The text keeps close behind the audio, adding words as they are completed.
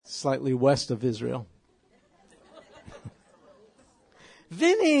slightly west of Israel.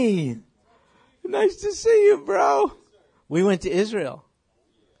 Vinny, nice to see you, bro. We went to Israel.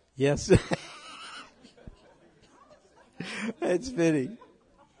 Yes. That's Vinny.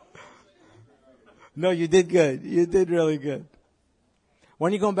 No, you did good. You did really good.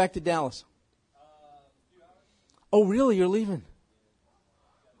 When are you going back to Dallas? Oh, really? You're leaving?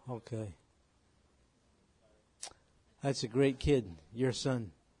 Okay. That's a great kid, your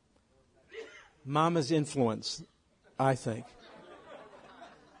son. Mama's influence, I think.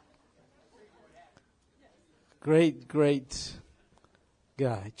 Great, great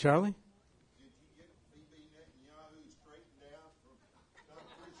guy. Charlie?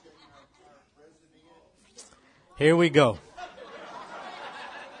 Here we go.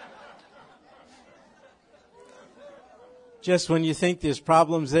 Just when you think there's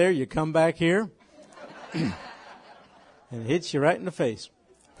problems there, you come back here and it hits you right in the face.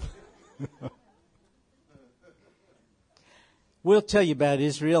 We'll tell you about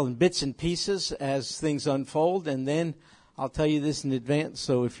Israel in bits and pieces as things unfold, and then I'll tell you this in advance,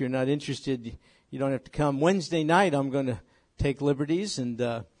 so if you're not interested, you don't have to come. Wednesday night, I'm going to take liberties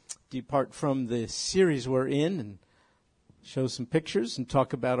and depart from the series we're in and show some pictures and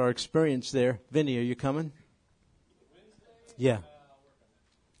talk about our experience there. Vinny, are you coming? Yeah.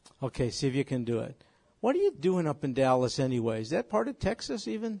 Okay, see if you can do it. What are you doing up in Dallas anyway? Is that part of Texas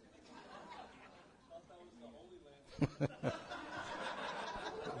even?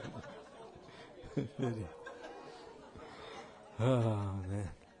 Oh, man.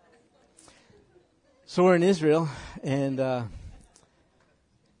 So we're in Israel, and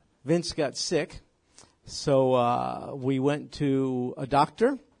Vince got sick. So we went to a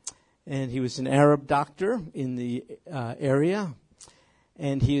doctor, and he was an Arab doctor in the area.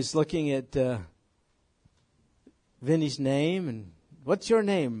 And he was looking at Vinny's name, and what's your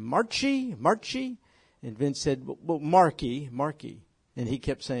name? Marchie? And Vince said, well, Marky. And he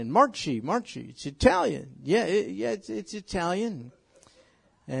kept saying, Marchie, it's Italian. Yeah, it's Italian.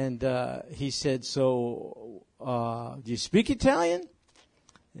 And he said, so do you speak Italian?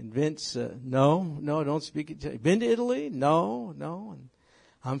 And Vince, no, I don't speak Italian. Been to Italy? No. And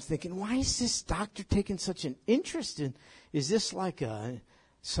I'm thinking, why is this doctor taking such an interest in, is this like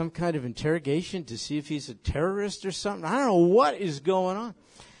some kind of interrogation to see if he's a terrorist or something? I don't know what is going on.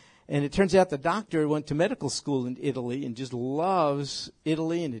 And it turns out the doctor went to medical school in Italy and just loves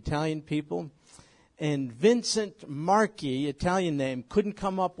Italy and Italian people. And Vincent Marchi, Italian name, couldn't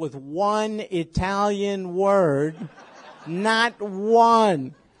come up with one Italian word, not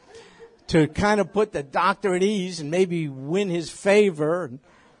one, to kind of put the doctor at ease and maybe win his favor.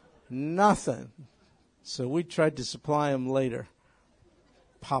 Nothing. So we tried to supply him later.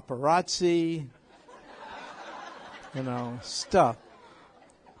 Paparazzi, stuff.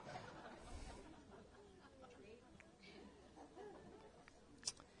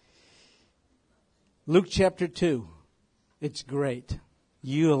 Luke chapter 2. It's great.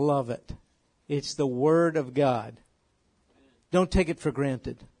 You'll love it. It's the Word of God. Don't take it for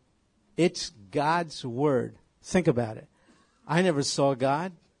granted. It's God's Word. Think about it. I never saw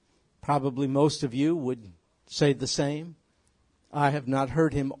God. Probably most of you would say the same. I have not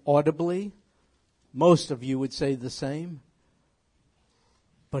heard Him audibly. Most of you would say the same.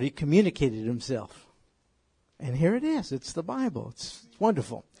 But He communicated Himself. And here it is. It's the Bible. It's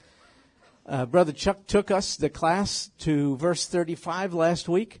wonderful. Brother Chuck took us, the class, to verse 35 last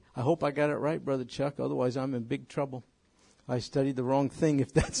week. I hope I got it right, Brother Chuck. Otherwise, I'm in big trouble. I studied the wrong thing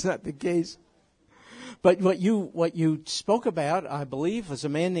if that's not the case. But what you spoke about, I believe, was a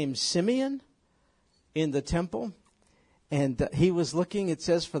man named Simeon in the temple. And he was looking, it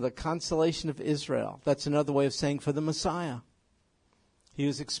says, for the consolation of Israel. That's another way of saying for the Messiah. He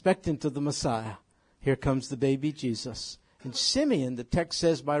was expectant of the Messiah. Here comes the baby Jesus. And Simeon, the text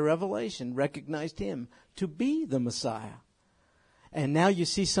says by revelation, recognized him to be the Messiah. And now you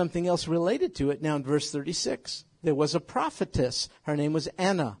see something else related to it now in verse 36. There was a prophetess. Her name was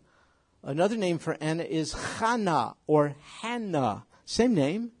Anna. Another name for Anna is Hannah or Hannah. Same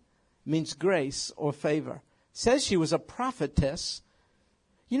name, means grace or favor. Says she was a prophetess.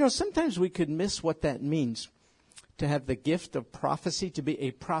 Sometimes we could miss what that means. To have the gift of prophecy, to be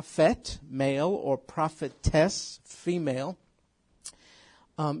a prophet, male, or prophetess, female.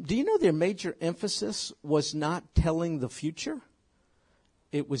 Do you know their major emphasis was not telling the future?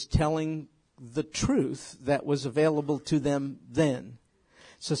 It was telling the truth that was available to them then.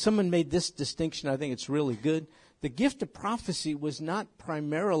 So someone made this distinction. I think it's really good. The gift of prophecy was not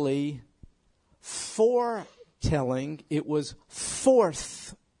primarily foretelling. It was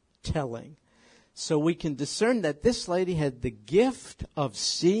forthtelling. So we can discern that this lady had the gift of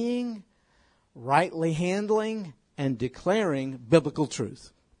seeing, rightly handling, and declaring biblical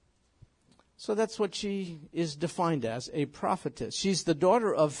truth. So that's what she is defined as, a prophetess. She's the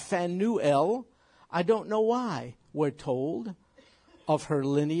daughter of Phanuel. I don't know why we're told of her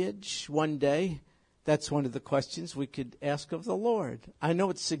lineage one day. That's one of the questions we could ask of the Lord. I know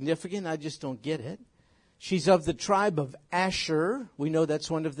it's significant. I just don't get it. She's of the tribe of Asher. We know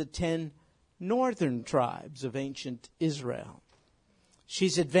that's one of the 10 northern tribes of ancient Israel.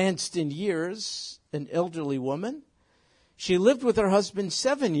 She's advanced in years, an elderly woman. She lived with her husband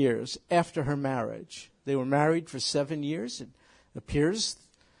 7 years after her marriage. They were married for 7 years. It appears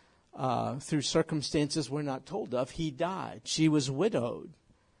through circumstances we're not told of, he died. She was widowed.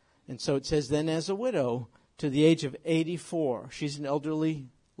 And so it says then as a widow to the age of 84. She's an elderly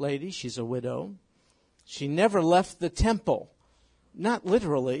lady. She's a widow. She never left the temple. Not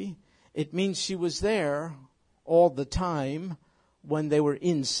literally. It means she was there all the time when they were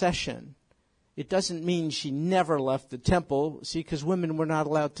in session. It doesn't mean she never left the temple, see, because women were not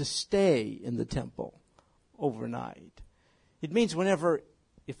allowed to stay in the temple overnight. It means whenever,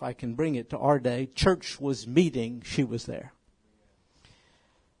 if I can bring it to our day, church was meeting, she was there.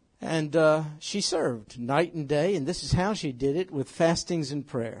 And she served night and day, and this is how she did it, with fastings and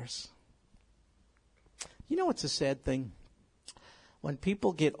prayers. You know what's a sad thing? When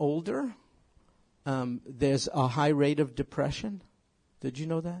people get older, there's a high rate of depression. Did you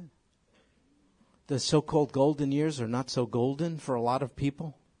know that? The so-called golden years are not so golden for a lot of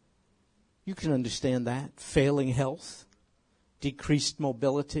people. You can understand that. Failing health, decreased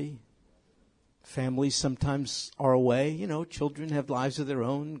mobility. Families sometimes are away. You know, children have lives of their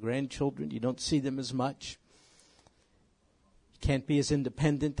own, grandchildren. You don't see them as much. You can't be as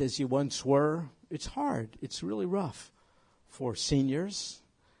independent as you once were. It's hard. It's really rough for seniors.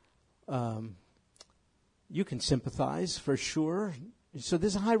 You can sympathize for sure. So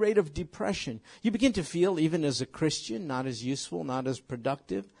there's a high rate of depression. You begin to feel, even as a Christian, not as useful, not as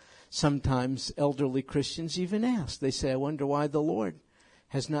productive. Sometimes elderly Christians even ask. They say, I wonder why the Lord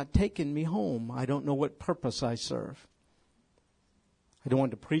has not taken me home. I don't know what purpose I serve. I don't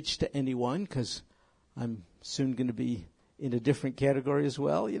want to preach to anyone because I'm soon going to be in a different category as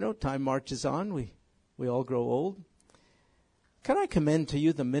well. You know, time marches on. We all grow old. Can I commend to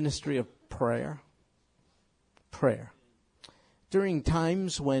you the ministry of prayer? Prayer. During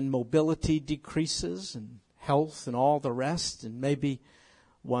times when mobility decreases and health and all the rest, and maybe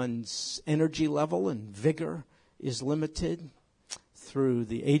one's energy level and vigor is limited through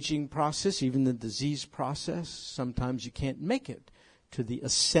the aging process, even the disease process, sometimes you can't make it to the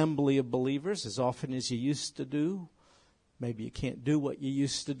assembly of believers as often as you used to do. Maybe you can't do what you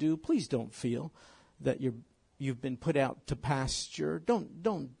used to do. Please don't feel that you've been put out to pasture. Don't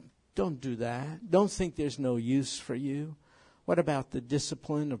do that. Don't think there's no use for you. What about the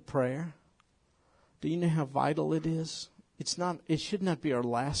discipline of prayer? Do you know how vital it is? It should not be our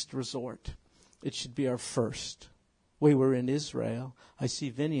last resort. It should be our first. We were in Israel. I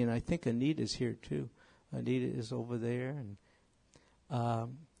see Vinny, and I think Anita's here too. Anita is over there.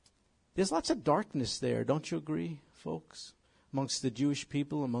 And there's lots of darkness there. Don't you agree, folks? Amongst the Jewish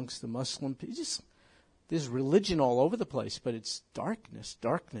people, amongst the Muslim people. There's religion all over the place, but it's darkness,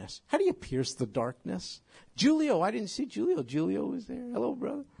 darkness. How do you pierce the darkness? Julio, I didn't see Julio. Julio was there. Hello,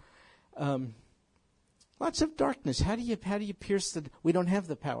 brother. Lots of darkness. How do you pierce the? We don't have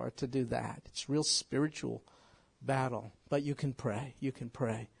the power to do that. It's real spiritual battle. But you can pray. You can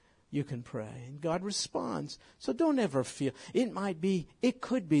pray. You can pray. And God responds. So don't ever feel. It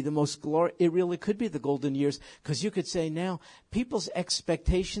could be the most glory. It really could be the golden years. Because you could say now, people's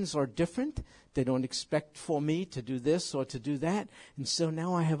expectations are different. They don't expect for me to do this or to do that. And so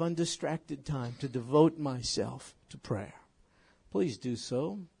now I have undistracted time to devote myself to prayer. Please do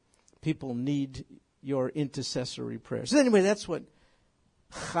so. People need your intercessory prayers. So anyway, that's what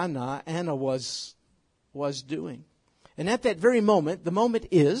Anna was doing. And at that very moment, the moment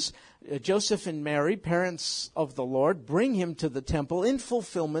is, Joseph and Mary, parents of the Lord, bring him to the temple in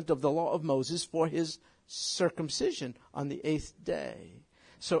fulfillment of the law of Moses for his circumcision on the 8th day.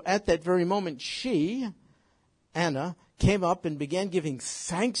 So at that very moment, Anna, came up and began giving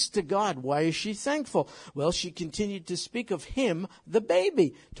thanks to God. Why is she thankful? Well, she continued to speak of him, the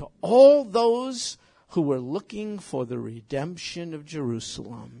baby, to all those who were looking for the redemption of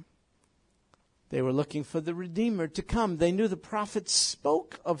Jerusalem. They were looking for the Redeemer to come. They knew the prophets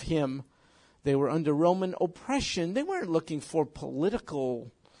spoke of him. They were under Roman oppression. They weren't looking for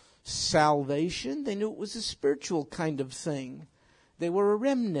political salvation. They knew it was a spiritual kind of thing. They were a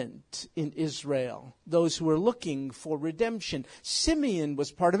remnant in Israel, those who were looking for redemption. Simeon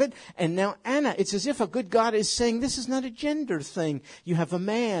was part of it, and now Anna. It's as if a good God is saying, this is not a gender thing. You have a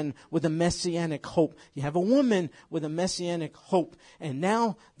man with a messianic hope. You have a woman with a messianic hope. And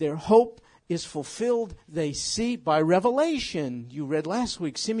now their hope is fulfilled, they see, by revelation. You read last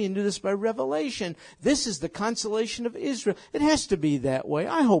week, Simeon knew this by revelation. This is the consolation of Israel. It has to be that way.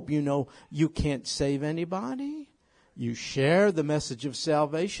 I hope you know you can't save anybody. You share the message of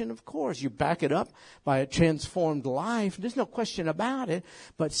salvation, of course. You back it up by a transformed life. There's no question about it.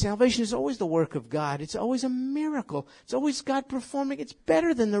 But salvation is always the work of God. It's always a miracle. It's always God performing. It's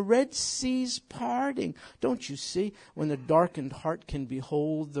better than the Red Sea's parting. Don't you see? When the darkened heart can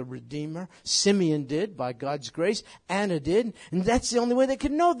behold the Redeemer. Simeon did, by God's grace. Anna did. And that's the only way they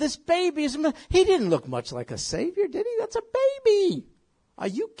could know this baby is... He didn't look much like a Savior, did he? That's a baby. Are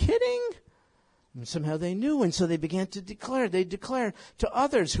you kidding? And somehow they knew, and so they began to declare. They declared to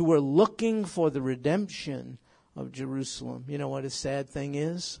others who were looking for the redemption of Jerusalem. You know what a sad thing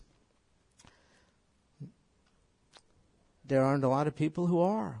is? There aren't a lot of people who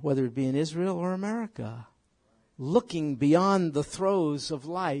are, whether it be in Israel or America, looking beyond the throes of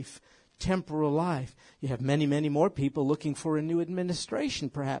life, temporal life. You have many, many more people looking for a new administration,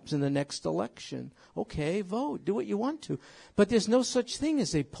 perhaps, in the next election. Okay, vote, do what you want to. But there's no such thing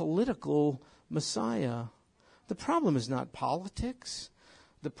as a political Messiah. The problem is not politics.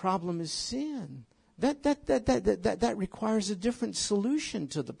 The problem is sin. That requires a different solution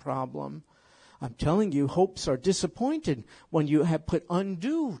to the problem. I'm telling you, hopes are disappointed when you have put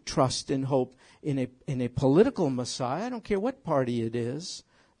undue trust and hope in a political Messiah. I don't care what party it is.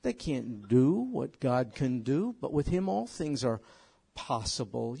 They can't do what God can do, but with him all things are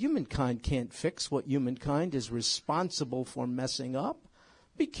possible. Humankind can't fix what humankind is responsible for messing up.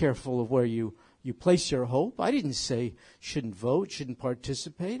 Be careful of where you place your hope. I didn't say shouldn't vote, shouldn't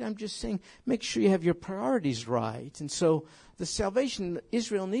participate. I'm just saying make sure you have your priorities right. And so the salvation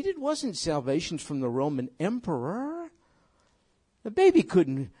Israel needed wasn't salvation from the Roman emperor. The baby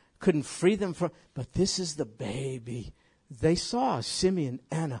couldn't free them from, but this is the baby. They saw Simeon,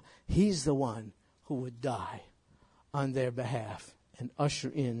 Anna. He's the one who would die on their behalf and usher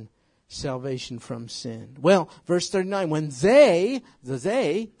in salvation from sin. Well, verse 39, when they,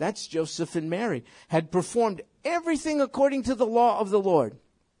 that's Joseph and Mary, had performed everything according to the law of the Lord.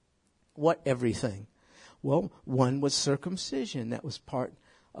 What everything? Well, one was circumcision. That was part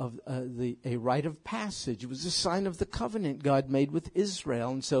of a rite of passage. It was a sign of the covenant God made with Israel.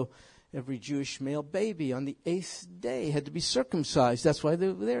 And so every Jewish male baby on the 8th day had to be circumcised. That's why they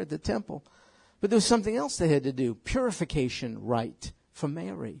were there at the temple. But there was something else they had to do. Purification rite for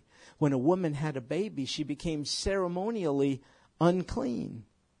Mary. When a woman had a baby, she became ceremonially unclean.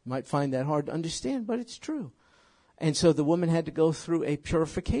 You might find that hard to understand, but it's true. And so the woman had to go through a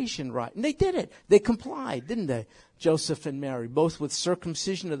purification rite. And they did it. They complied, didn't they? Joseph and Mary, both with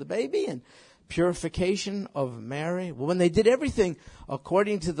circumcision of the baby and purification of Mary. Well, when they did everything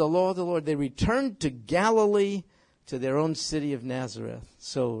according to the law of the Lord, they returned to Galilee, to their own city of Nazareth.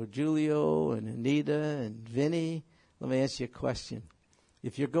 So Julio and Anita and Vinny, let me ask you a question.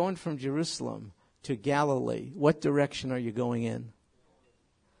 If you're going from Jerusalem to Galilee, what direction are you going in?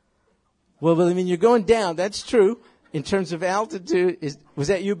 Well, I mean, you're going down. That's true. In terms of altitude, was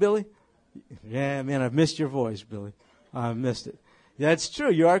that you, Billy? Yeah, man, I've missed your voice, Billy. I missed it. That's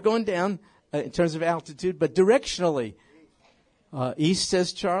true. You are going down in terms of altitude, but directionally. East,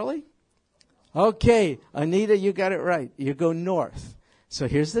 says Charlie. Okay, Anita, you got it right. You go north. So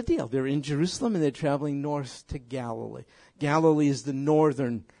here's the deal. They're in Jerusalem and they're traveling north to Galilee. Galilee is the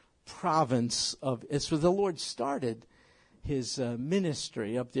northern province of, it's where the Lord started his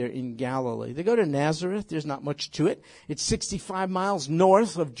ministry up there in Galilee. They go to Nazareth. There's not much to it. It's 65 miles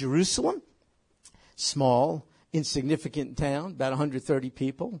north of Jerusalem. Small, insignificant town, about 130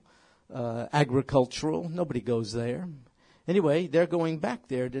 people. Agricultural. Nobody goes there. Anyway, they're going back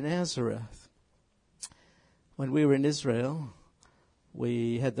there to Nazareth. When we were in Israel,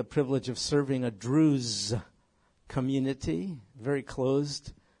 we had the privilege of serving a Druze community, very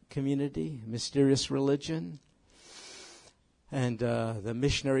closed community, mysterious religion. And the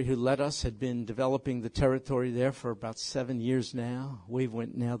missionary who led us had been developing the territory there for about 7 years now. We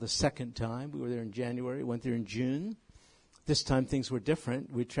went now the second time. We were there in January, went there in June. This time things were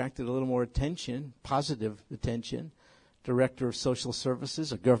different. We attracted a little more attention, positive attention. Director of Social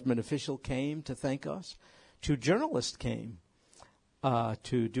Services, a government official came to thank us. 2 journalists came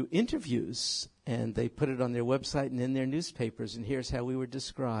to do interviews, and they put it on their website and in their newspapers, and here's how we were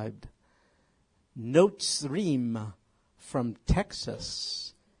described. Notzrim from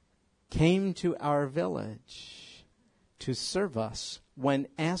Texas came to our village to serve us. When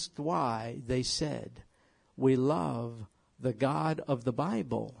asked why, they said, "We love the God of the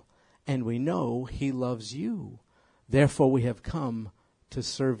Bible, and we know he loves you. Therefore we have come to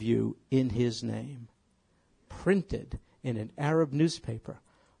serve you in his name." Printed in an Arab newspaper,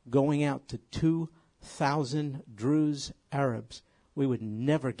 going out to 2,000 Druze Arabs. We would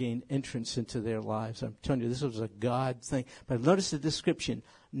never gain entrance into their lives. I'm telling you, this was a God thing. But notice the description.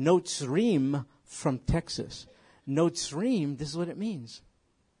 Notzrim from Texas. Notzrim, this is what it means.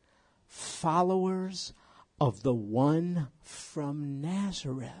 Followers of the one from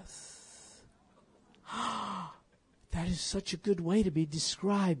Nazareth. That is such a good way to be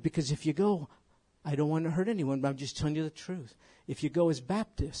described, because if you go, I don't want to hurt anyone, but I'm just telling you the truth. If you go as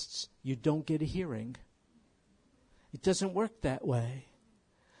Baptists, you don't get a hearing. It doesn't work that way.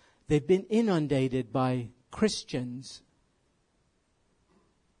 They've been inundated by Christians,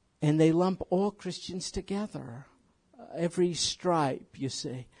 and they lump all Christians together. Every stripe, you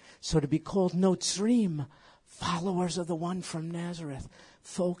see. So to be called Notzrim, followers of the one from Nazareth.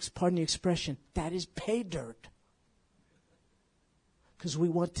 Folks, pardon the expression, that is pay dirt. Because we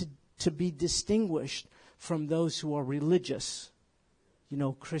want to be distinguished from those who are religious. You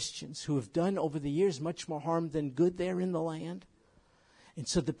know, Christians who have done over the years much more harm than good there in the land. And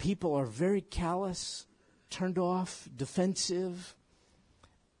so the people are very callous, turned off, defensive.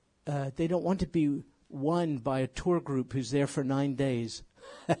 They don't want to be won by a tour group who's there for 9 days.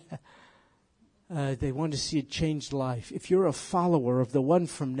 They want to see a changed life. If you're a follower of the one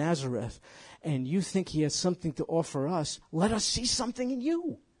from Nazareth and you think he has something to offer us, let us see something in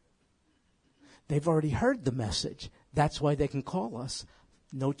you. They've already heard the message. That's why they can call us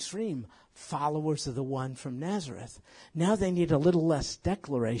Notzrim, followers of the one from Nazareth. Now they need a little less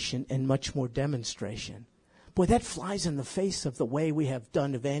declaration and much more demonstration. Boy, that flies in the face of the way we have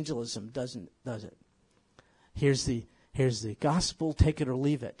done evangelism, does it? Here's the gospel, take it or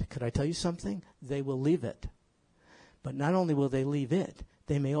leave it. Could I tell you something? They will leave it. But not only will they leave it,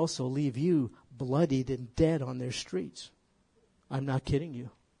 they may also leave you bloodied and dead on their streets. I'm not kidding you.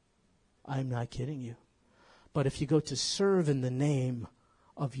 I'm not kidding you. But if you go to serve in the name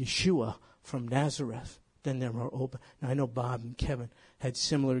of Yeshua from Nazareth, then they're more open. Now, I know Bob and Kevin had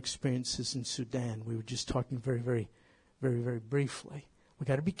similar experiences in Sudan. We were just talking very, very, very, very briefly. We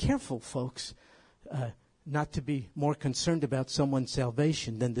got to be careful, folks, not to be more concerned about someone's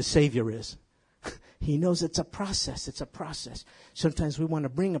salvation than the Savior is. He knows it's a process. It's a process. Sometimes we want to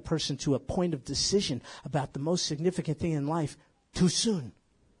bring a person to a point of decision about the most significant thing in life too soon.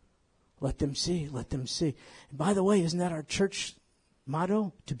 Let them see. Let them see. And by the way, isn't that our church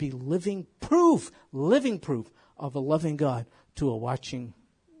motto? To be living proof of a loving God to a watching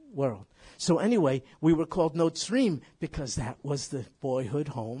world. So anyway, we were called Notzrim because that was the boyhood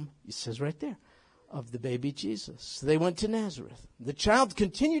home, it says right there, of the baby Jesus. So they went to Nazareth. The child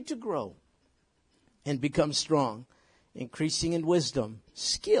continued to grow and become strong, increasing in wisdom,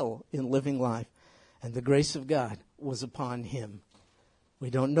 skill in living life, and the grace of God was upon him. We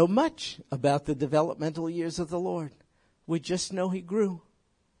don't know much about the developmental years of the Lord. We just know he grew.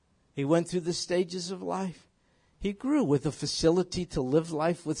 He went through the stages of life. He grew with a facility to live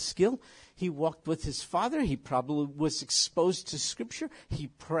life with skill. He walked with his Father. He probably was exposed to Scripture. He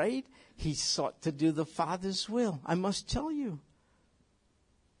prayed. He sought to do the Father's will. I must tell you,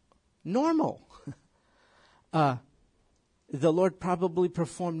 normal. The Lord probably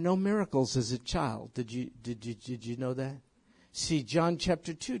performed no miracles as a child. Did you know that? See, John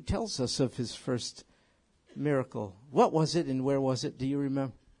chapter 2 tells us of his first miracle. What was it and where was it? Do you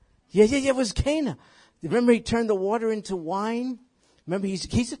remember? Yeah, it was Cana. Remember he turned the water into wine? Remember,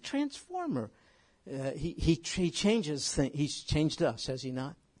 he's a transformer. He changes things. He's changed us, has he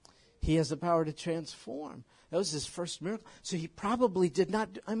not? He has the power to transform. That was his first miracle. So he probably did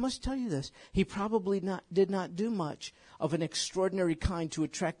not, I must tell you this, he probably did not do much of an extraordinary kind to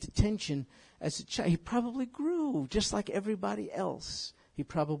attract attention as a child. He probably grew just like everybody else. He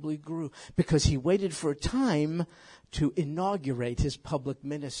probably grew because he waited for a time to inaugurate his public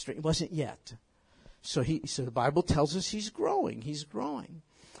ministry. It wasn't yet. So the Bible tells us he's growing. He's growing.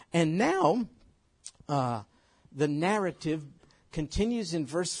 And now the narrative continues in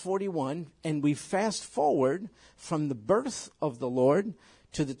verse 41, and we fast forward from the birth of the Lord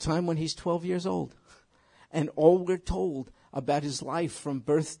to the time when he's 12 years old. And all we're told about his life from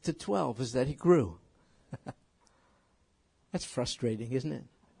birth to 12 is that he grew. That's frustrating, isn't it?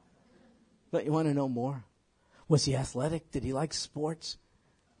 But you want to know more? Was he athletic? Did he like sports?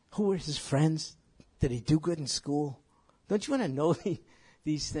 Who were his friends? Did he do good in school? Don't you want to know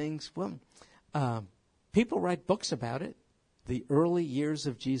these things? Well, people write books about it. The early years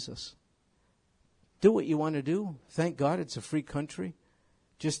of Jesus. Do what you want to do. Thank God it's a free country.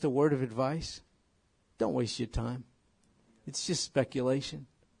 Just a word of advice. Don't waste your time. It's just speculation.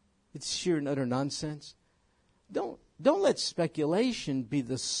 It's sheer and utter nonsense. Don't let speculation be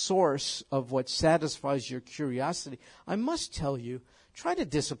the source of what satisfies your curiosity. I must tell you, try to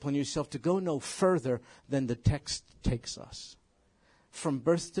discipline yourself to go no further than the text takes us. From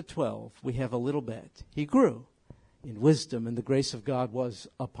birth to 12, we have a little bit. He grew in wisdom, and the grace of God was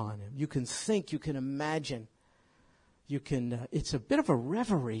upon him. You can think, you can imagine. It's a bit of a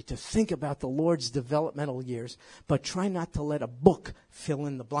reverie to think about the Lord's developmental years, but try not to let a book fill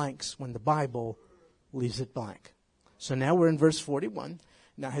in the blanks when the Bible leaves it blank. So now we're in verse 41.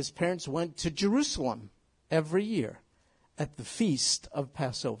 Now his parents went to Jerusalem every year at the feast of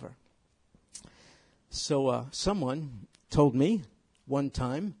Passover. So someone told me one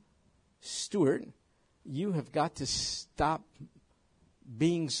time, Stuart, you have got to stop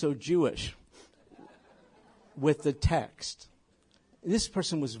being so Jewish with the text. This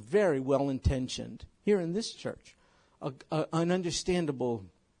person was very well intentioned here in this church. An understandable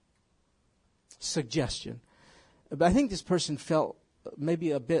suggestion. But I think this person felt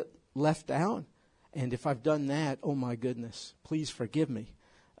maybe a bit left out. And if I've done that, oh my goodness, please forgive me.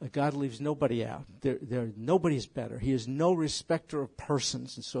 God leaves nobody out. Nobody's better. He is no respecter of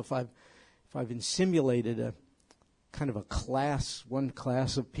persons. And so if I've insinuated a kind of one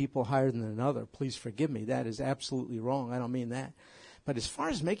class of people higher than another, please forgive me. That is absolutely wrong. I don't mean that. But as far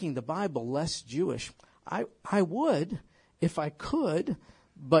as making the Bible less Jewish, I would if I could,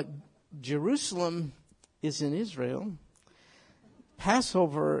 but Jerusalem is in Israel.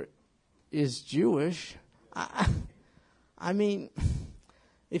 Passover is Jewish. I mean,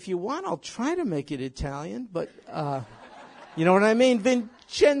 if you want, I'll try to make it Italian, but you know what I mean?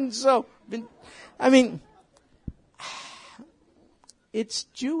 Vincenzo. It's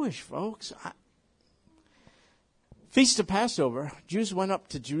Jewish, folks. Feast of Passover. Jews went up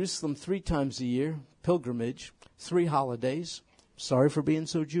to Jerusalem 3 times a year, pilgrimage, 3 holidays. Sorry for being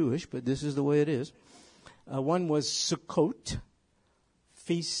so Jewish, but this is the way it is. One was Sukkot,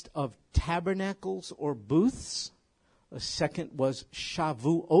 Feast of Tabernacles or Booths. A second was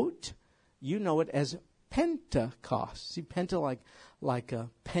Shavuot. You know it as Pentecost. See, like a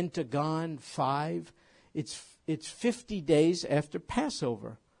pentagon, 5. It's 50 days after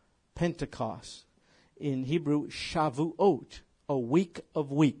Passover, Pentecost. In Hebrew, Shavuot, a week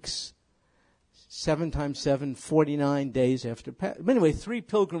of weeks. 7 times 7, 49 days after Passover. Anyway, 3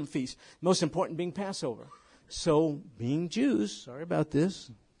 pilgrim feasts, most important being Passover. So, being Jews, sorry about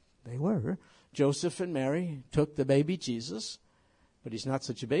this, they were, Joseph and Mary took the baby Jesus, but he's not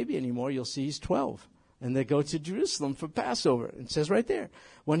such a baby anymore. You'll see he's 12. And they go to Jerusalem for Passover. It says right there,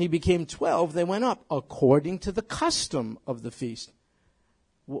 when he became 12, they went up according to the custom of the feast.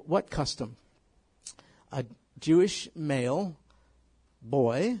 What custom? A Jewish male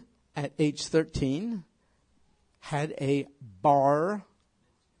boy at age 13 had a bar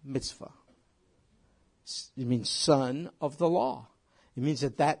mitzvah. It means son of the law. It means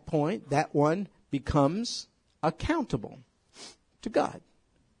at that point, that one becomes accountable to God.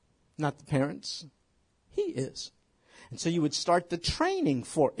 Not the parents. He is. And so you would start the training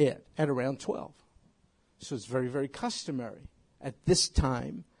for it at around 12. So it's very, very customary at this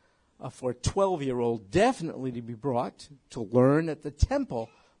time for a 12-year-old definitely to be brought to learn at the temple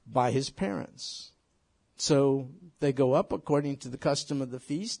by his parents. So they go up according to the custom of the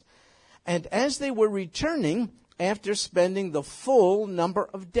feast. And as they were returning, after spending the full number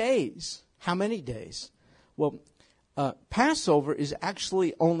of days. How many days? Well, Passover is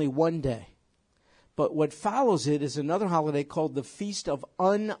actually only 1 day. But what follows it is another holiday called the Feast of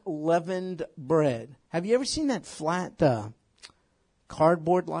Unleavened Bread. Have you ever seen that flat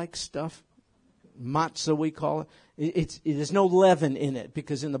cardboard-like stuff? Matzah, we call it. There's no leaven in it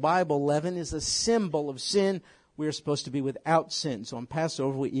because in the Bible, leaven is a symbol of sin. We're supposed to be without sin. So on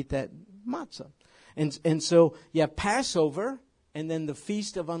Passover, we eat that matzah. And so you have Passover and then the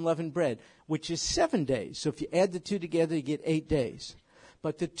Feast of Unleavened Bread, which is 7 days. So if you add the 2 together, you get 8 days.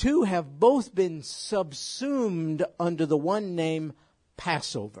 But the 2 have both been subsumed under the one name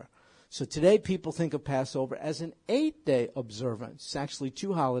Passover. So today people think of Passover as an 8-day observance. It's actually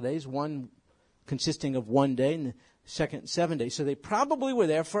 2 holidays, one consisting of 1 day and the second 7 days. So they probably were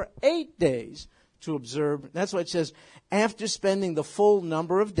there for 8 days to observe. That's why it says, after spending the full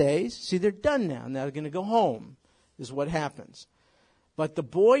number of days, see, they're done now. Now they're going to go home, is what happens. But the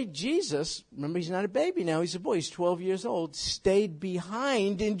boy Jesus, remember he's not a baby now, he's a boy, he's 12 years old, stayed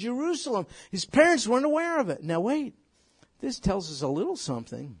behind in Jerusalem. His parents weren't aware of it. Now wait, this tells us a little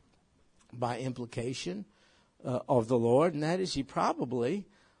something by implication of the Lord, and that is he probably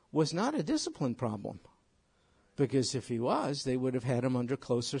was not a discipline problem. Because if he was, they would have had him under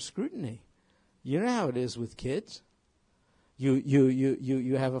closer scrutiny. You know how it is with kids.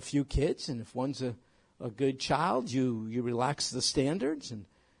 You have a few kids, and if one's a good child, you relax the standards, and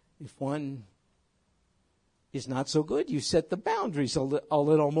if one is not so good, you set the boundaries a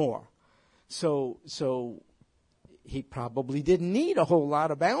little more. So he probably didn't need a whole lot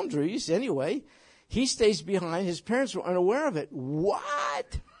of boundaries anyway. He stays behind. His parents were unaware of it.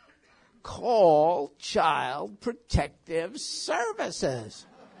 What? Call Child Protective Services.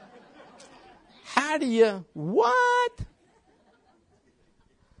 How do you, what?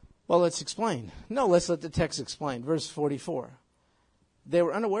 Well, let's explain. No, let's let the text explain. Verse 44. They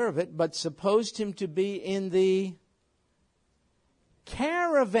were unaware of it, but supposed him to be in the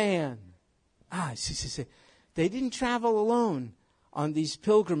caravan. See. They didn't travel alone on these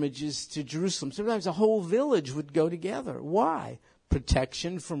pilgrimages to Jerusalem. Sometimes a whole village would go together. Why?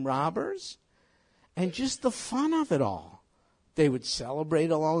 Protection from robbers and just the fun of it all. They would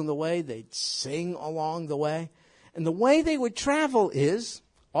celebrate along the way. They'd sing along the way. And the way they would travel is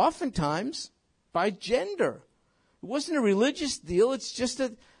oftentimes by gender. It wasn't a religious deal. It's just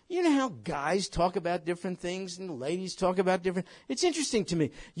that, you know how guys talk about different things and ladies talk about different. It's interesting to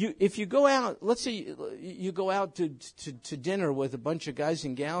me. If you go out, let's say you go out to dinner with a bunch of guys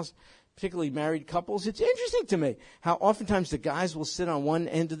and gals, particularly married couples, it's interesting to me how oftentimes the guys will sit on one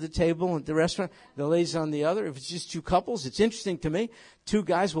end of the table at the restaurant, the ladies on the other. If it's just two couples, it's interesting to me. Two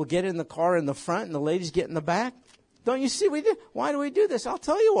guys will get in the car in the front and the ladies get in the back. Don't you see we do? Why do we do this? I'll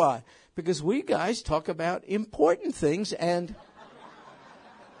tell you why. Because we guys talk about important things, and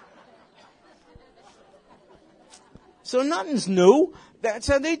so nothing's new. That's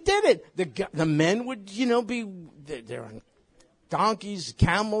how they did it. The men would, they're on donkeys,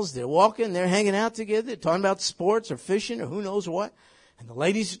 camels, they're walking, they're hanging out together, they're talking about sports or fishing or who knows what. And the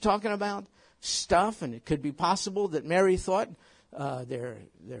ladies are talking about stuff, and it could be possible that Mary thought her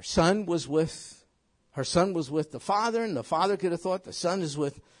son was with the father, and the father could have thought the son is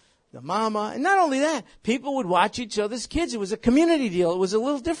with the mama. And not only that, people would watch each other's kids. It was a community deal. It was a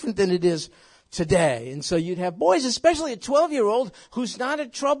little different than it is today. And so you'd have boys, especially a 12-year-old who's not a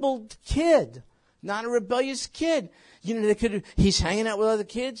troubled kid, not a rebellious kid. He's hanging out with other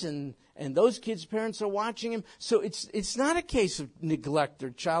kids, and those kids' parents are watching him. So it's not a case of neglect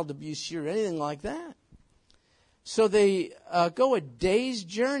or child abuse here or anything like that. So they go a day's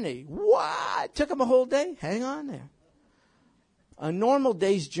journey. What? It took them a whole day? Hang on there. A normal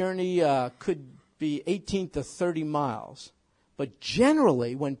day's journey could be 18 to 30 miles. But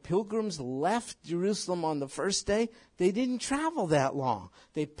generally, when pilgrims left Jerusalem on the first day, they didn't travel that long.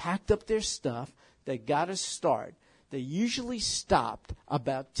 They packed up their stuff. They got a start. They usually stopped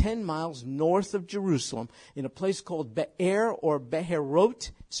about 10 miles north of Jerusalem in a place called Be'er or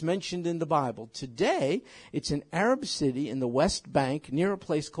Beherot. It's mentioned in the Bible. Today, it's an Arab city in the West Bank near a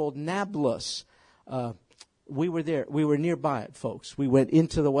place called Nablus. We were there. We were nearby it, folks. We went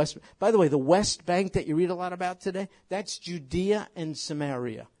into the West. By the way, the West Bank that you read a lot about today, that's Judea and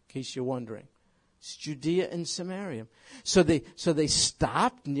Samaria, in case you're wondering. It's Judea and Samaria. So they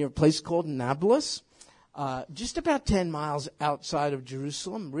stopped near a place called Nablus. Just about 10 miles outside of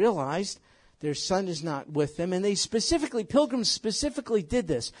Jerusalem, realized their son is not with them. And pilgrims specifically did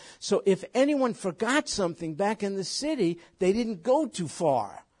this. So if anyone forgot something back in the city, they didn't go too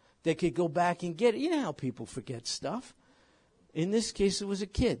far. They could go back and get it. You know how people forget stuff. In this case, it was a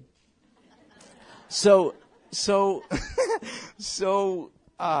kid. So they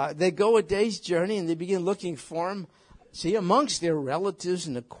go a day's journey and they begin looking for him. See, amongst their relatives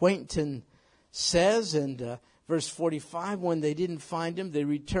and acquaintances, says in verse 45, when they didn't find him, they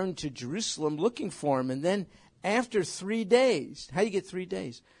returned to Jerusalem looking for him. And then after 3 days, how do you get 3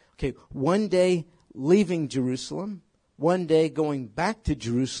 days? Okay, 1 day leaving Jerusalem, 1 day going back to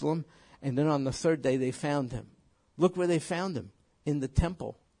Jerusalem, and then on the third day they found him. Look where they found him, in the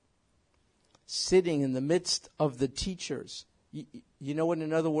temple, sitting in the midst of the teachers. You know what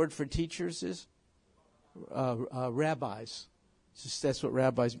another word for teachers is? Rabbis. That's what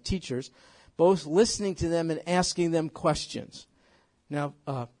rabbis, teachers. Both listening to them and asking them questions. Now,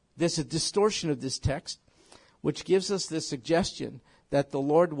 there's a distortion of this text, which gives us the suggestion that the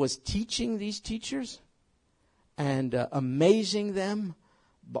Lord was teaching these teachers and amazing them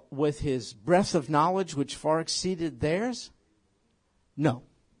with his breadth of knowledge, which far exceeded theirs. No,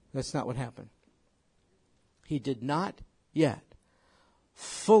 that's not what happened. He did not yet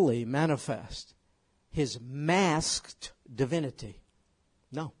fully manifest his masked divinity.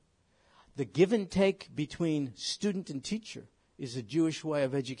 No. The give and take between student and teacher is a Jewish way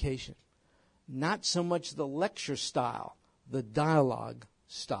of education. Not so much the lecture style, the dialogue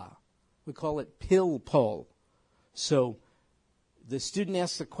style. We call it pill poll. So the student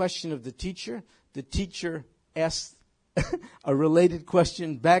asks a question of the teacher asks a related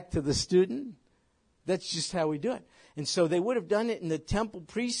question back to the student. That's just how we do it. And so they would have done it in the temple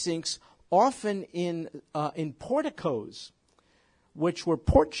precincts, often in porticos, which were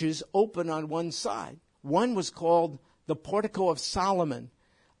porches open on one side. One was called the Portico of Solomon.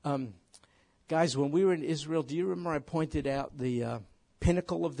 Guys, when we were in Israel, do you remember I pointed out the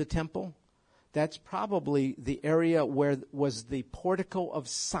pinnacle of the temple? That's probably the area where was the Portico of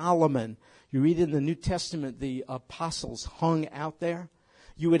Solomon. You read in the New Testament, the apostles hung out there.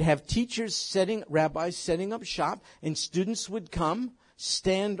 You would have rabbis setting up shop, and students would come,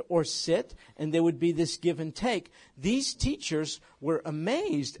 stand or sit, and there would be this give and take. These teachers were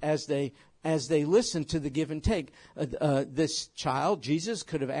amazed as they listened to the give and take. This child, Jesus,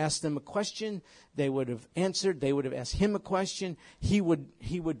 could have asked them a question. They would have answered. They would have asked him a question. He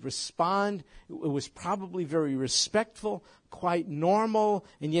would respond. It was probably very respectful, quite normal.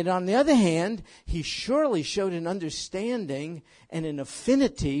 And yet, on the other hand, he surely showed an understanding and an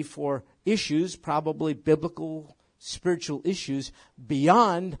affinity for issues, probably biblical, spiritual issues,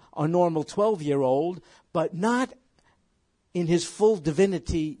 beyond a normal 12-year-old, but not in his full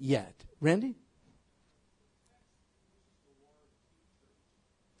divinity yet. Randy?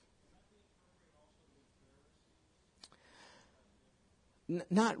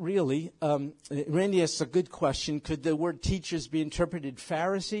 Not really. Randy asks a good question. Could the word teachers be interpreted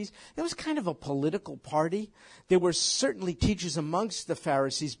Pharisees? That was kind of a political party. There were certainly teachers amongst the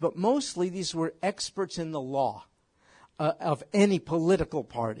Pharisees, but mostly these were experts in the law of any political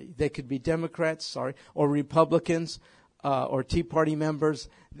party. They could be Democrats, or Republicans, or Tea Party members.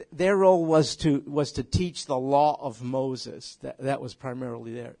 Their role was to teach the law of Moses. That was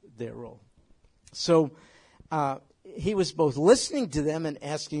primarily their role. So he was both listening to them and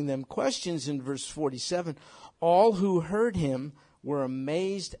asking them questions. In verse 47, all who heard him were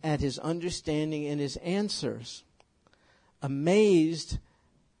amazed at his understanding and his answers. Amazed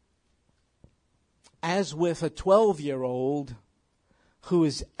as with a 12-year-old who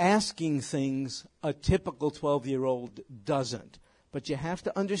is asking things a typical 12-year-old doesn't. But you have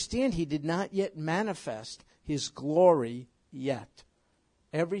to understand, he did not yet manifest his glory yet.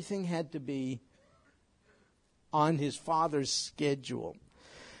 Everything had to be on his Father's schedule.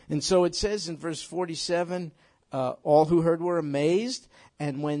 And so it says in verse 47, all who heard were amazed,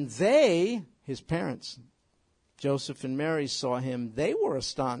 and when they, his parents, Joseph and Mary, saw him, they were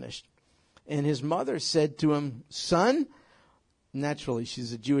astonished. And his mother said to him, Son, naturally,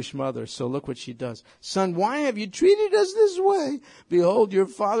 she's a Jewish mother, so look what she does. Son, why have you treated us this way? Behold, your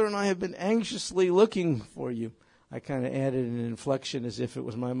father and I have been anxiously looking for you. I kind of added an inflection as if it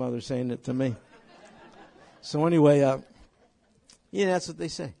was my mother saying it to me. So anyway, that's what they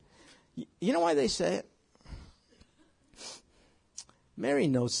say. You know why they say it? Mary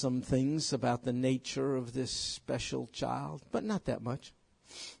knows some things about the nature of this special child, but not that much.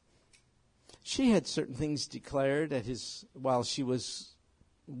 She had certain things declared while she was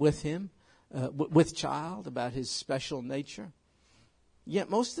with him, with child, about his special nature. Yet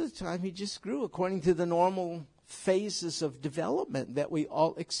most of the time he just grew according to the normal phases of development that we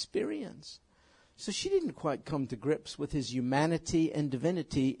all experience. So she didn't quite come to grips with his humanity and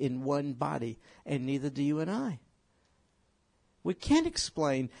divinity in one body, and neither do you and I. We can't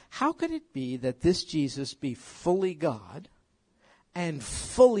explain how could it be that this Jesus be fully God and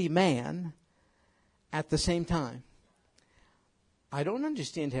fully man at the same time. I don't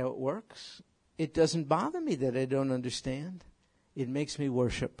understand how it works. It doesn't bother me that I don't understand. It makes me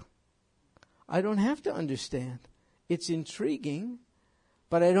worship. I don't have to understand. It's intriguing,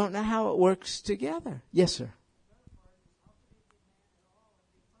 but I don't know how it works together. Yes, sir.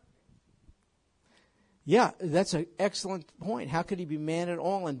 Yeah, that's an excellent point. How could he be man at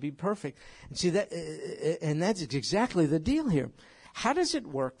all and be perfect? And see that, and that's exactly the deal here. How does it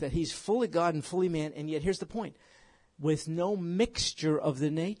work that he's fully God and fully man, and yet here's the point, with no mixture of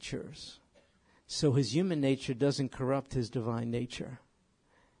the natures? So his human nature doesn't corrupt his divine nature.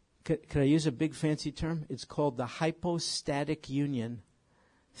 Could I use a big fancy term? It's called the hypostatic union.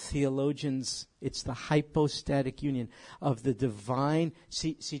 Theologians, it's the hypostatic union of the divine.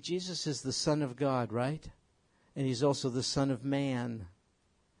 See, Jesus is the Son of God, right? And he's also the Son of Man.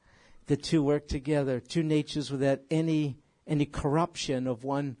 The two work together, two natures without any corruption of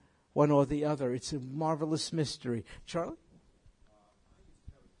one or the other. It's a marvelous mystery. Charlie?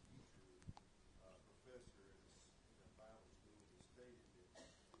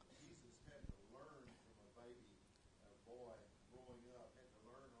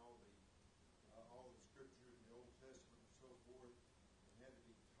 All the scriptures in the Old Testament and so forth, and had to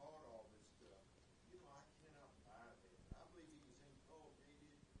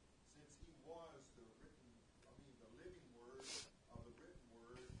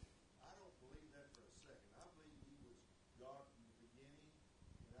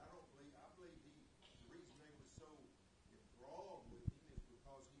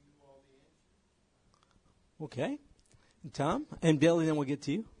Okay. And Tom and Billy, then we'll get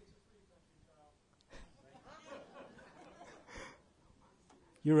to you.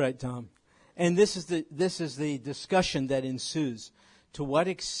 You're right, Tom. And this is the discussion that ensues. To what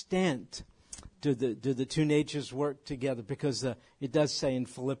extent do the two natures work together? Because it does say in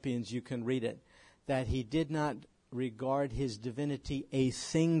Philippians, you can read it, that he did not regard his divinity a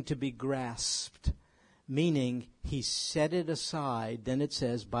thing to be grasped, meaning he set it aside, then it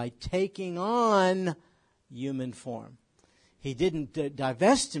says, by taking on human form. He didn't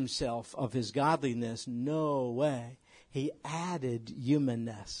divest himself of his godliness. No way. He added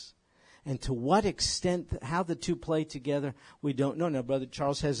humanness. And to what extent, how the two play together, we don't know. Now, Brother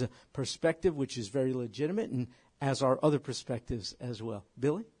Charles has a perspective which is very legitimate, and as are other perspectives as well.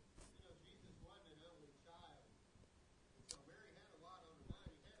 Billy? Jesus wasn't an only child. And so Mary had a lot on her mind.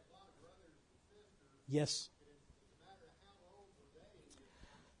 He had a lot of brothers and sisters. Yes. And it's a matter of how old were they. She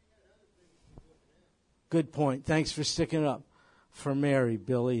had other things she was looking at. Good point. Thanks for sticking up for Mary,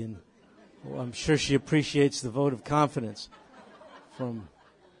 Billy. And I'm sure she appreciates the vote of confidence from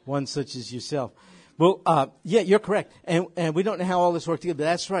one such as yourself. Well, yeah, you're correct. And we don't know how all this worked together, but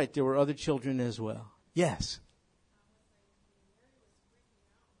that's right. There were other children as well. Yes.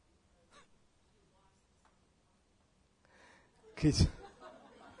 Kids.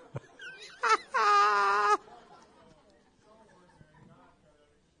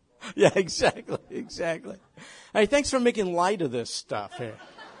 Yeah, exactly. Hey, thanks for making light of this stuff here.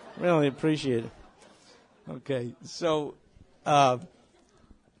 Really appreciate it. Okay, so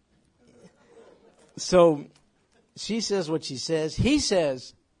she says what she says. He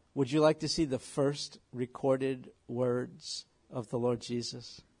says, would you like to see the first recorded words of the Lord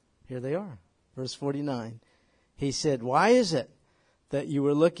Jesus? Here they are. Verse 49. He said, why is it that you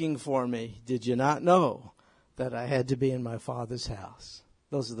were looking for me? Did you not know that I had to be in my Father's house?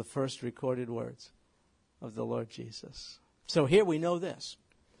 Those are the first recorded words of the Lord Jesus. So here we know this.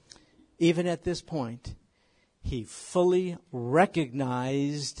 Even at this point, he fully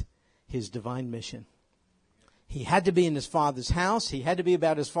recognized his divine mission. He had to be in his Father's house. He had to be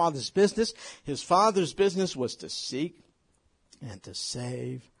about his Father's business. His Father's business was to seek and to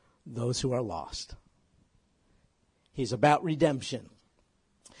save those who are lost. He's about redemption.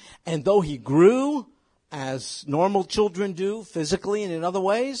 And though he grew as normal children do, physically and in other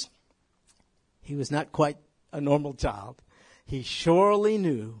ways, he was not quite a normal child. He surely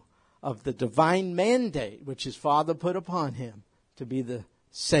knew of the divine mandate which his Father put upon him to be the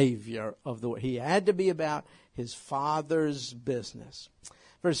Savior of the world. He had to be about his Father's business.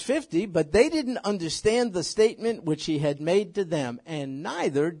 Verse 50, but they didn't understand the statement which he had made to them, and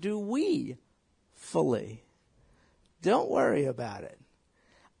neither do we fully. Don't worry about it.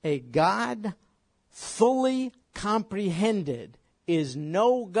 A God fully comprehended is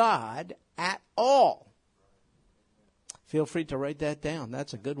no God at all. Feel free to write that down.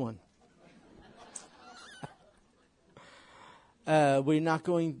 That's a good one.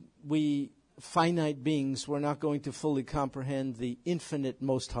 We finite beings, we're not going to fully comprehend the infinite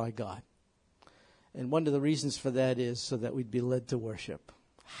Most High God. And one of the reasons for that is so that we'd be led to worship.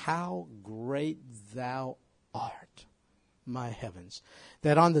 How great thou art, my heavens.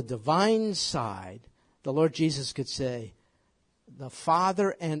 That on the divine side, the Lord Jesus could say, the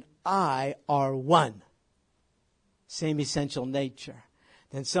Father and I are one. Same essential nature.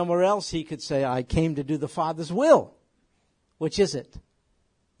 Then somewhere else he could say, I came to do the Father's will. Which is it?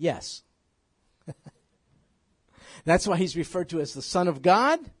 Yes. That's why he's referred to as the Son of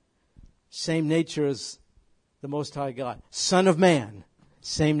God. Same nature as the Most High God. Son of Man.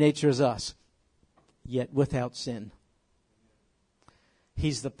 Same nature as us. Yet without sin.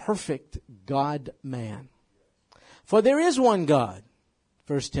 He's the perfect God-man. For there is one God,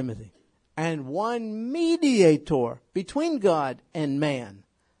 1 Timothy, and one mediator between God and man.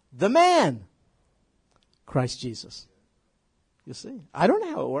 The man, Christ Jesus. You see, I don't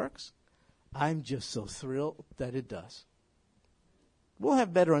know how it works. I'm just so thrilled that it does. We'll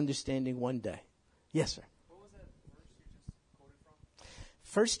have better understanding one day. Yes, sir. What was that verse you just quoted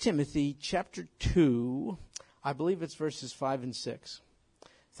from? 1 Timothy chapter 2, I believe it's verses 5 and 6.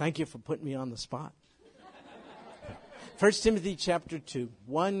 Thank you for putting me on the spot. 1 Timothy chapter 2,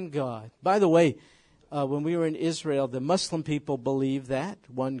 one God. By the way, when we were in Israel, the Muslim people believe that,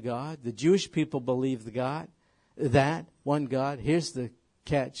 one God. The Jewish people believe that, one God. Here's the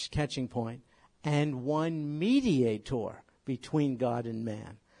catching point. And one mediator between God and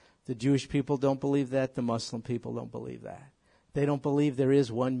man. The Jewish people don't believe that. The Muslim people don't believe that. They don't believe there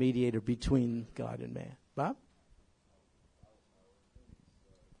is one mediator between God and man. Bob?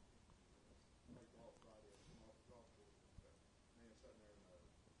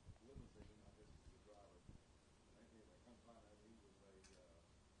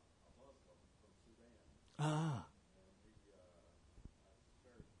 Ah.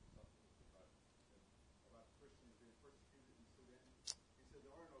 About Christians being persecuted in Sudan. He said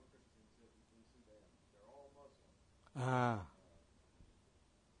there are no Christians in Sudan. They're all Muslim. Ah.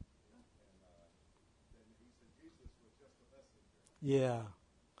 And he said Jesus was just a messenger. Yeah.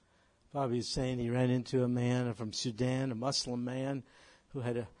 Bobby was saying he ran into a man from Sudan, a Muslim man, who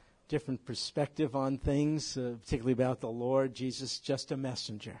had a different perspective on things, particularly about the Lord. Jesus, just a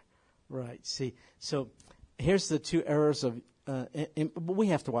messenger. Right. See, so here's the two errors of, but we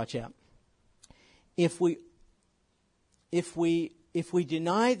have to watch out. If we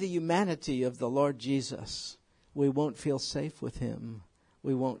deny the humanity of the Lord Jesus, we won't feel safe with him.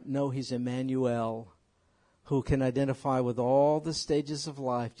 We won't know he's Emmanuel, who can identify with all the stages of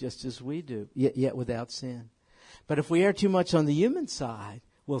life just as we do, yet without sin. But if we err too much on the human side,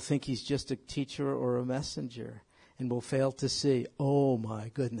 we'll think he's just a teacher or a messenger, and we'll fail to see, oh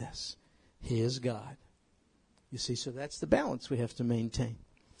my goodness, he is God. You see, so that's the balance we have to maintain.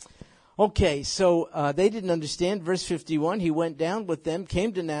 Okay, so they didn't understand. Verse 51, he went down with them,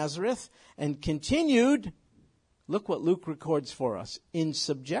 came to Nazareth, and continued, look what Luke records for us, in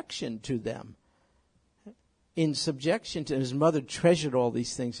subjection to them. In subjection to his mother, treasured all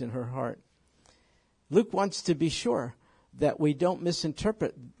these things in her heart. Luke wants to be sure that we don't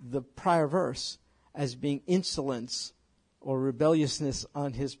misinterpret the prior verse as being insolence or rebelliousness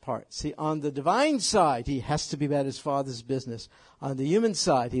on his part. See, on the divine side, he has to be about his father's business. On the human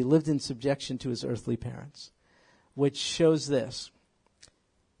side, he lived in subjection to his earthly parents, which shows this.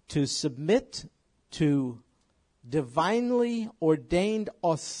 To submit to divinely ordained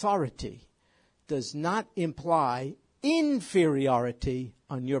authority does not imply inferiority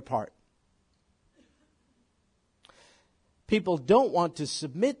on your part. People don't want to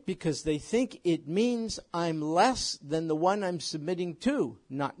submit because they think it means I'm less than the one I'm submitting to.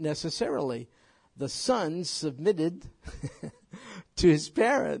 Not necessarily. The son submitted to his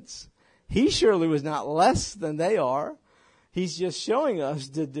parents. He surely was not less than they are. He's just showing us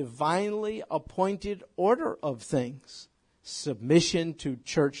the divinely appointed order of things. Submission to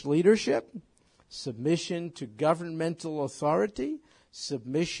church leadership, submission to governmental authority,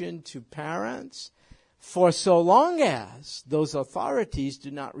 submission to parents, for so long as those authorities do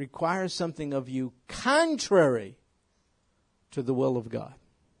not require something of you contrary to the will of God.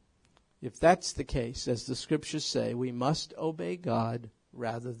 If that's the case, as the scriptures say, we must obey God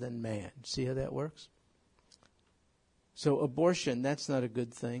rather than man. See how that works? So abortion, that's not a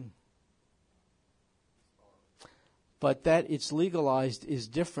good thing. But that it's legalized is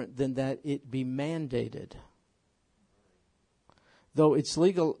different than that it be mandated. Though its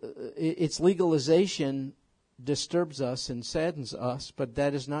legalization disturbs us and saddens us, but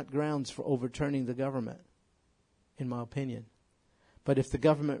that is not grounds for overturning the government, in my opinion. But if the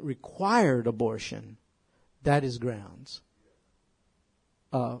government required abortion, that is grounds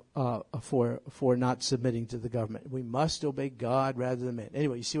for not submitting to the government. We must obey God rather than man.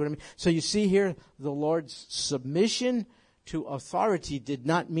 Anyway, you see what I mean? So you see here, the Lord's submission to authority did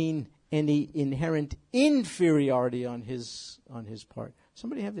not mean any inherent inferiority on his part.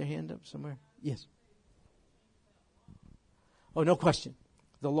 Somebody have their hand up somewhere? Yes. Oh, no question.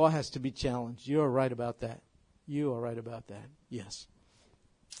 The law has to be challenged. You are right about that. You are right about that. Yes.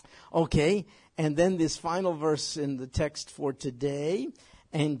 Okay, and then this final verse in the text for today.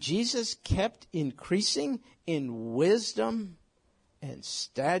 And Jesus kept increasing in wisdom and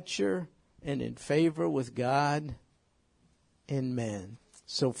stature and in favor with God and men.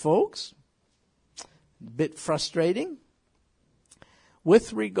 So, folks, a bit frustrating.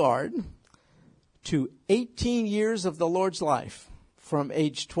 With regard to 18 years of the Lord's life, from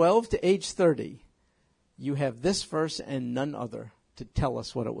age 12 to age 30, you have this verse and none other to tell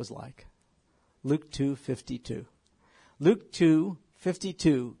us what it was like. Luke 2:52. Luke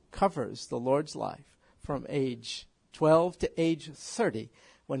 2:52 covers the Lord's life from age 12 to age 30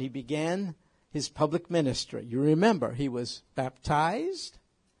 when he began his public ministry. You remember, he was baptized.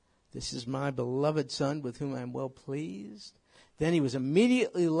 This is my beloved Son with whom I am well pleased. Then he was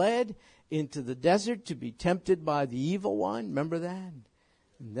immediately led into the desert to be tempted by the evil one. Remember that?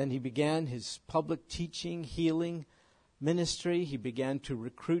 And then he began his public teaching, healing ministry. He began to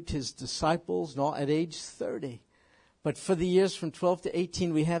recruit his disciples at age 30. But for the years from 12 to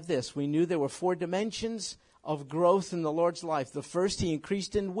 18, we have this. We knew there were 4 dimensions of growth in the Lord's life. The first, he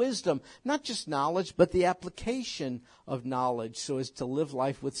increased in wisdom, not just knowledge, but the application of knowledge so as to live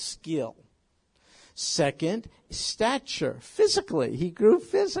life with skill. Second, stature, physically. He grew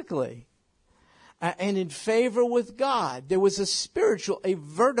physically. And in favor with God. There was a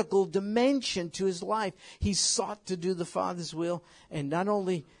vertical dimension to his life. He sought to do the Father's will, and not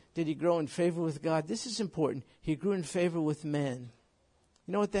only did he grow in favor with God? This is important. He grew in favor with men.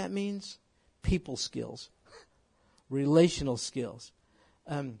 You know what that means? People skills. Relational skills.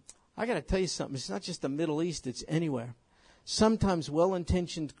 I got to tell you something. It's not just the Middle East. It's anywhere. Sometimes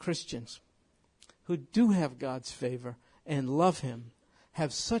well-intentioned Christians who do have God's favor and love him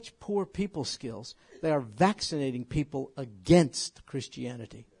have such poor people skills, they are vaccinating people against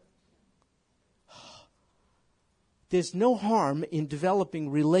Christianity. There's no harm in developing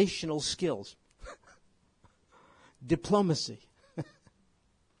relational skills. Diplomacy.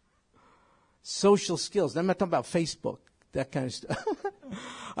 Social skills. I'm not talking about Facebook, that kind of stuff.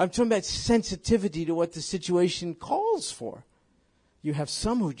 I'm talking about sensitivity to what the situation calls for. You have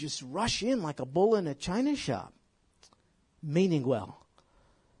some who just rush in like a bull in a china shop, meaning well,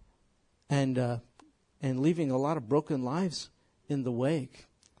 and leaving a lot of broken lives in the wake,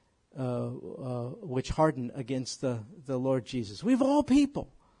 which harden against the Lord Jesus. We've all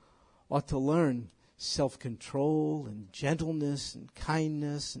people ought to learn self-control and gentleness and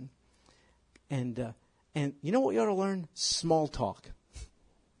kindness and you know what you ought to learn? Small talk,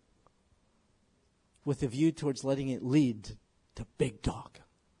 with a view towards letting it lead to big talk.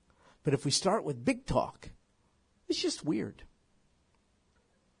 But if we start with big talk, it's just weird.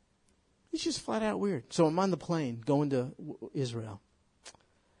 It's just flat out weird. So I'm on the plane going to Israel.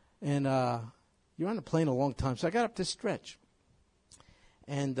 And you're on the plane a long time. So I got up to stretch.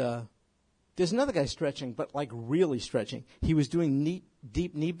 And there's another guy stretching, but like really stretching. He was doing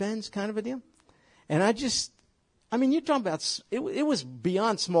deep knee bends kind of a deal. And you're talking about, it was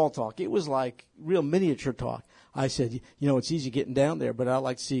beyond small talk. It was like real miniature talk. I said, it's easy getting down there, but I'd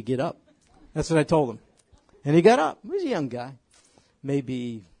like to see you get up. That's what I told him. And he got up. He was a young guy,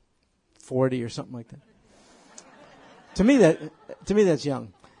 maybe 40 or something like that. To me, that's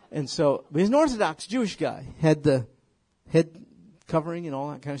young. And so, but he's an Orthodox Jewish guy, had the head covering and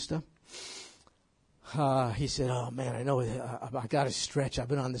all that kind of stuff. He said, "Oh man, I know I got to stretch. I've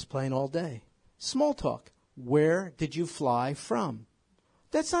been on this plane all day." Small talk. Where did you fly from?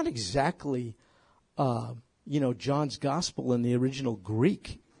 That's not exactly, John's gospel in the original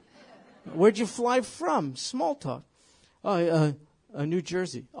Greek. Where'd you fly from? Small talk. New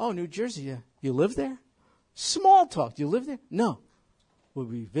Jersey. Oh, New Jersey. Yeah. You live there? Small talk. Do you live there? No. Were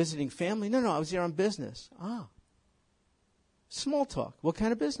we visiting family? No, I was there on business. Ah. Small talk. What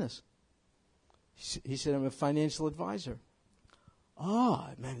kind of business? He said, I'm a financial advisor. Oh,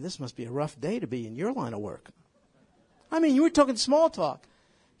 man, this must be a rough day to be in your line of work. You were talking small talk.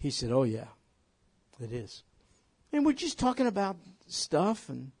 He said, oh, yeah, it is. And we're just talking about stuff.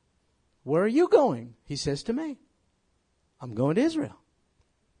 And where are you going? He says to me, I'm going to Israel.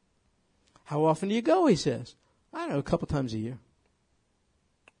 How often do you go? He says, I don't know, a couple times a year.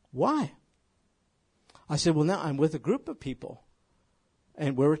 Why? I said, well, now I'm with a group of people,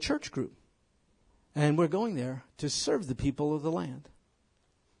 and we're a church group, and we're going there to serve the people of the land.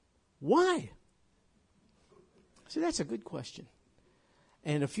 Why? See, that's a good question.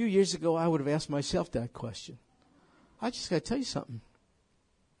 And a few years ago, I would have asked myself that question. I just got to tell you something.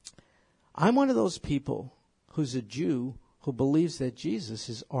 I'm one of those people who's a Jew who believes that Jesus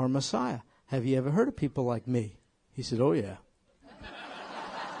is our Messiah. Have you ever heard of people like me? He said, oh, yeah.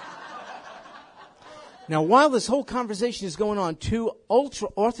 Now, while this whole conversation is going on, two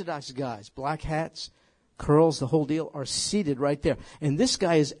ultra-Orthodox guys, black hats, curls, the whole deal, are seated right there. And this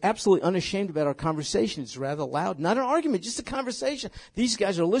guy is absolutely unashamed about our conversation. It's rather loud. Not an argument, just a conversation. These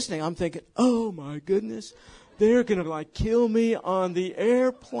guys are listening. I'm thinking, oh, my goodness, they're going to, kill me on the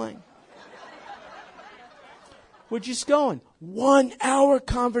airplane. We're just going. 1 hour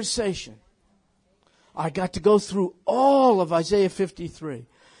conversation. I got to go through all of Isaiah 53.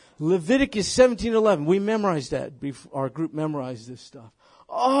 Leviticus 17:11. We memorized that. Our group memorized this stuff.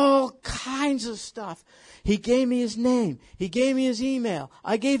 All kinds of stuff. He gave me his name. He gave me his email.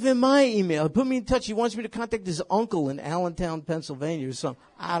 I gave him my email. He put me in touch. He wants me to contact his uncle in Allentown, Pennsylvania or something.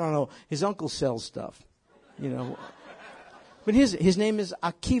 I don't know. His uncle sells stuff. But his name is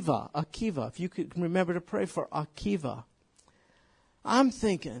Akiva. Akiva. If you could remember to pray for Akiva. I'm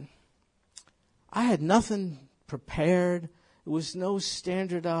thinking, I had nothing prepared. It was no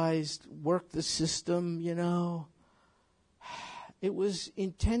standardized work the system, It was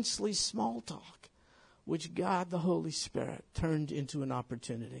intensely small talk, which God, the Holy Spirit, turned into an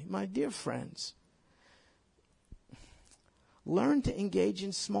opportunity. My dear friends, learn to engage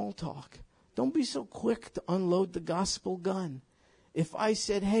in small talk. Don't be so quick to unload the gospel gun. If I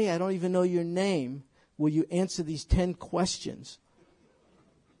said, hey, I don't even know your name, will you answer these 10 questions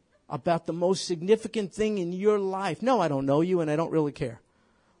about the most significant thing in your life? No, I don't know you and I don't really care.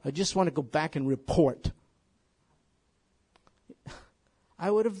 I just want to go back and report.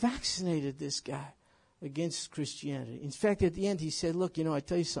 I would have vaccinated this guy against Christianity. In fact, at the end, he said, look, I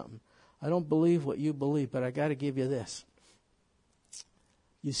tell you something. I don't believe what you believe, but I got to give you this.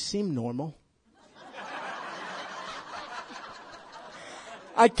 You seem normal.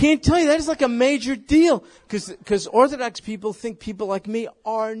 I can't tell you, that is like a major deal. Because Orthodox people think people like me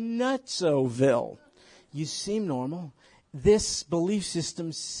are nutsoville. You seem normal. This belief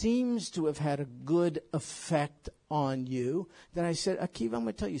system seems to have had a good effect on you. Then I said, Akiva, I'm going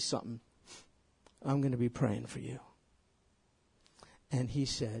to tell you something. I'm going to be praying for you. And he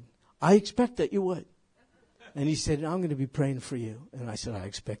said, I expect that you would. And he said, I'm going to be praying for you. And I said, I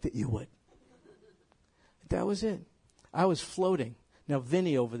expect that you would. That was it. I was floating. Now,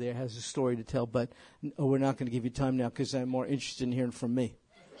 Vinny over there has a story to tell, but we're not going to give you time now because I'm more interested in hearing from me.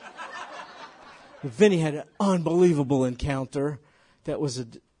 But Vinny had an unbelievable encounter. That was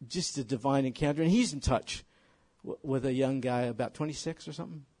just a divine encounter. And he's in touch with a young guy, about 26 or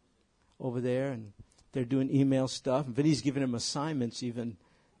something, over there. And they're doing email stuff. And Vinny's giving him assignments even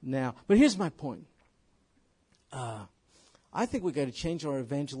now. But here's my point. I think we've got to change our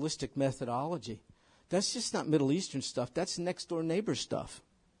evangelistic methodology. That's just not Middle Eastern stuff. That's next door neighbor stuff.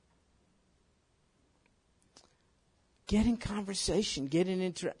 Get in conversation. Get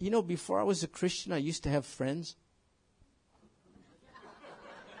in before I was a Christian, I used to have friends.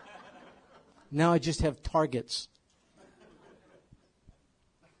 Now I just have targets.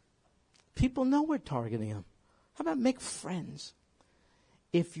 People know we're targeting them. How about make friends?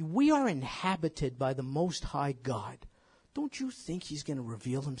 If we are inhabited by the Most High God, don't you think He's going to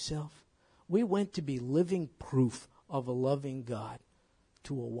reveal Himself? We went to be living proof of a loving God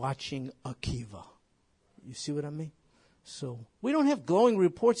to a watching Akiva. You see what I mean? So we don't have glowing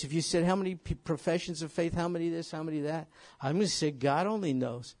reports. If you said how many professions of faith, how many this, how many that, I'm going to say God only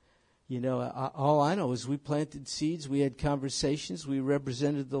knows. All I know is we planted seeds, we had conversations, we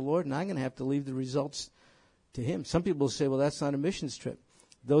represented the Lord, and I'm going to have to leave the results to Him. Some people say, well, that's not a missions trip.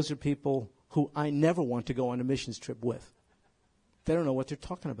 Those are people who I never want to go on a missions trip with. They don't know what they're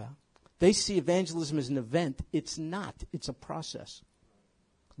talking about. They see evangelism as an event. It's not. It's a process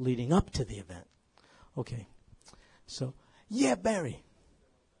leading up to the event. Okay. So, yeah, Barry.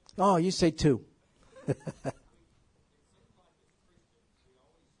 Oh, you say 2.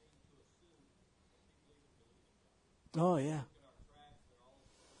 Oh, yeah.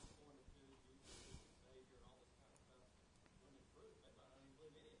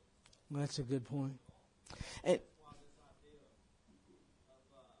 Well, that's a good point. And,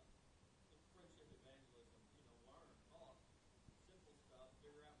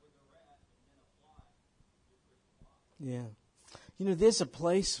 yeah. There's a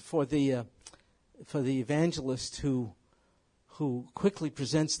place for the evangelist who quickly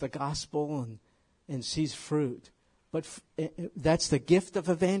presents the gospel and sees fruit. But that's the gift of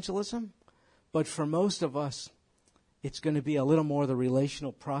evangelism. But for most of us, it's going to be a little more of the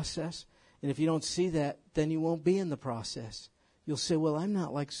relational process. And if you don't see that, then you won't be in the process. You'll say, well, I'm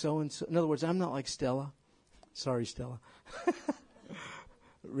not like so-and-so. In other words, I'm not like Stella. Sorry, Stella.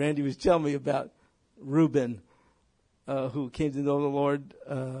 Randy was telling me about Reuben, who came to know the Lord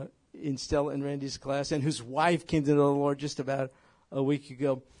in Stella and Randy's class, and whose wife came to know the Lord just about a week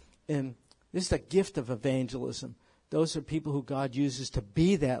ago. And this is the gift of evangelism. Those are people who God uses to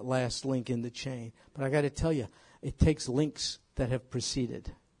be that last link in the chain. But I got to tell you, it takes links that have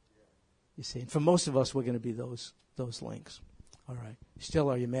preceded. You see, and for most of us, we're going to be those links. All right.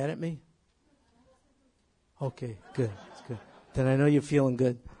 Stella, are you mad at me? Okay, good. Good. Then I know you're feeling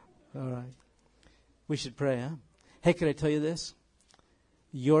good. All right. We should pray, huh? Hey, can I tell you this?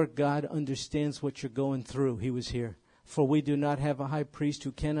 Your God understands what you're going through. He was here. For we do not have a high priest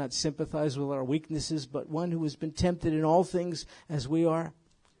who cannot sympathize with our weaknesses, but one who has been tempted in all things as we are,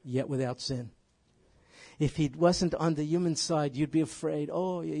 yet without sin. If He wasn't on the human side, you'd be afraid.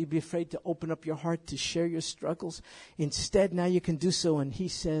 Oh, you'd be afraid to open up your heart to share your struggles. Instead, now you can do so. And He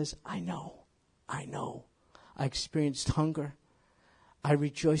says, I know. I experienced hunger. I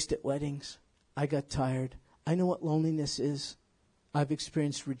rejoiced at weddings. I got tired. I know what loneliness is. I've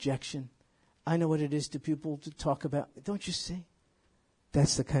experienced rejection. I know what it is to people to talk about. Don't you see?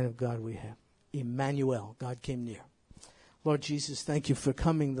 That's the kind of God we have. Emmanuel, God came near. Lord Jesus, thank you for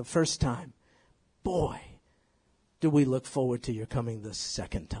coming the first time. Boy, do we look forward to your coming the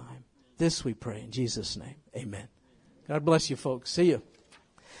second time. This we pray in Jesus' name. Amen. God bless you, folks. See you.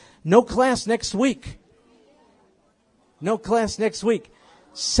 No class next week.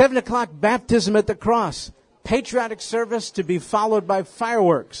 7 o'clock baptism at the cross. Patriotic service to be followed by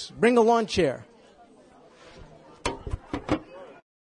fireworks. Bring a lawn chair.